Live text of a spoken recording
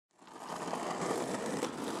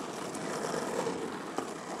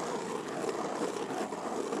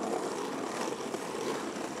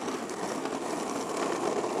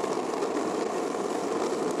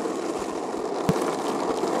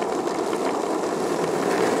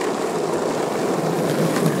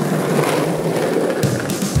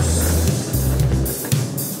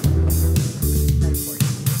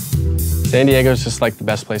San Diego is just like the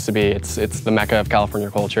best place to be. It's the mecca of California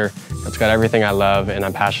culture. It's got everything I love and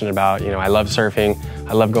I'm passionate about. You know, I love surfing,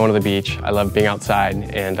 I love going to the beach, I love being outside,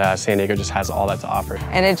 and San Diego just has all that to offer.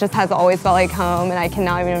 And it just has always felt like home, and I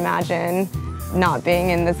cannot even imagine not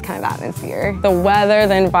being in this kind of atmosphere. The weather,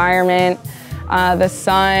 the environment, the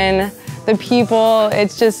sun, the people,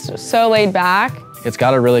 it's just so laid back. It's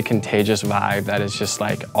got a really contagious vibe that is just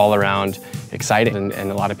like all around exciting,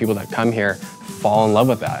 and a lot of people that come here fall in love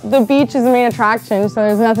with that. The beach is the main attraction, so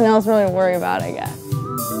there's nothing else really to worry about, I guess.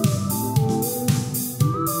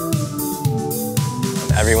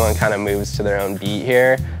 Everyone kind of moves to their own beat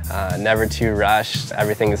here, never too rushed.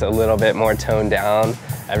 Everything is a little bit more toned down.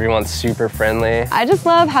 Everyone's super friendly. I just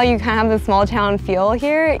love how you kind of have the small town feel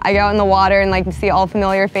here. I go out in the water and like see all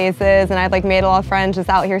familiar faces, and I've like made a lot of friends just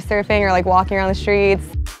out here surfing or like walking around the streets.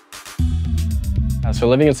 So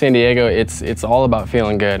living in San Diego, it's all about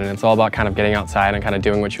feeling good, and it's all about kind of getting outside and kind of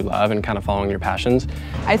doing what you love and kind of following your passions.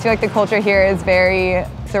 I feel like the culture here is very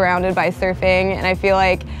surrounded by surfing, and I feel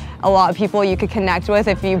like a lot of people you could connect with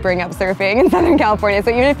if you bring up surfing in Southern California.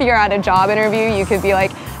 So even if you're at a job interview, you could be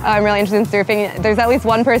like, oh, I'm really interested in surfing. There's at least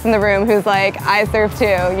one person in the room who's like, I surf too,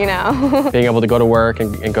 you know? Being able to go to work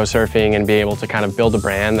and go surfing and be able to kind of build a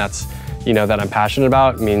brand that's, you know, that I'm passionate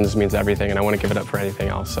about means everything, and I want to give it up for anything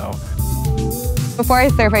else, so. Before I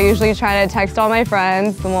surf, I usually try to text all my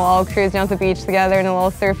friends, and we'll all cruise down to the beach together in a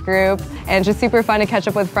little surf group. And it's just super fun to catch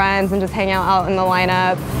up with friends and just hang out in the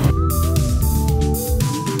lineup.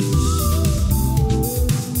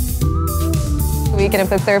 Weekend, if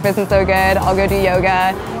the surf isn't so good, I'll go do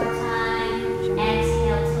yoga.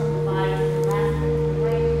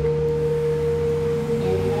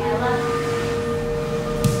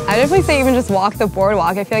 I definitely say even just walk the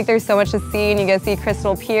boardwalk. I feel like there's so much to see, and you get to see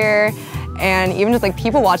Crystal Pier, and even just like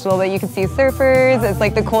people watch a little bit. You can see surfers. It's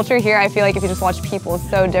like the culture here, I feel like if you just watch people, is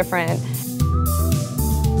so different.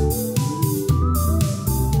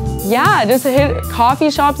 Yeah, just hit coffee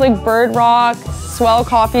shops like Bird Rock, Swell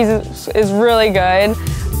Coffees is really good.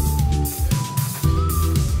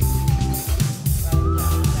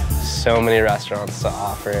 So many restaurants to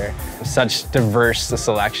offer. Such diverse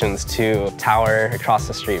selections too. Tower across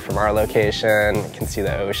the street from our location. You can see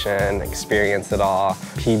the ocean, experience it all.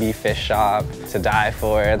 PB Fish Shop to die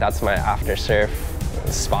for. That's my after surf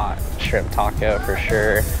spot. Shrimp taco for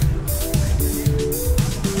sure.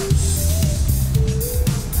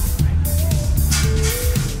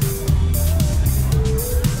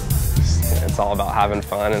 It's all about having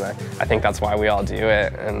fun, and I think that's why we all do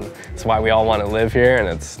it, and it's why we all want to live here,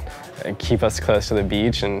 and keep us close to the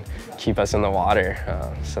beach and keep us in the water.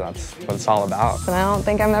 So that's what it's all about. And I don't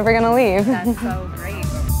think I'm ever gonna leave. That's so great.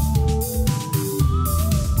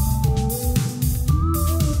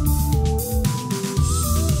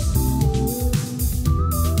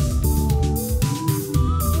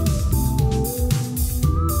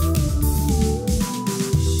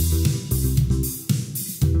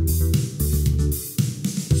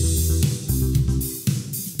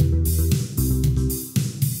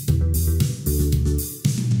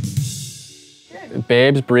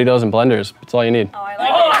 Babes, burritos, and blenders. That's all you need. Oh, I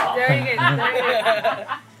like it. Very good. Very good.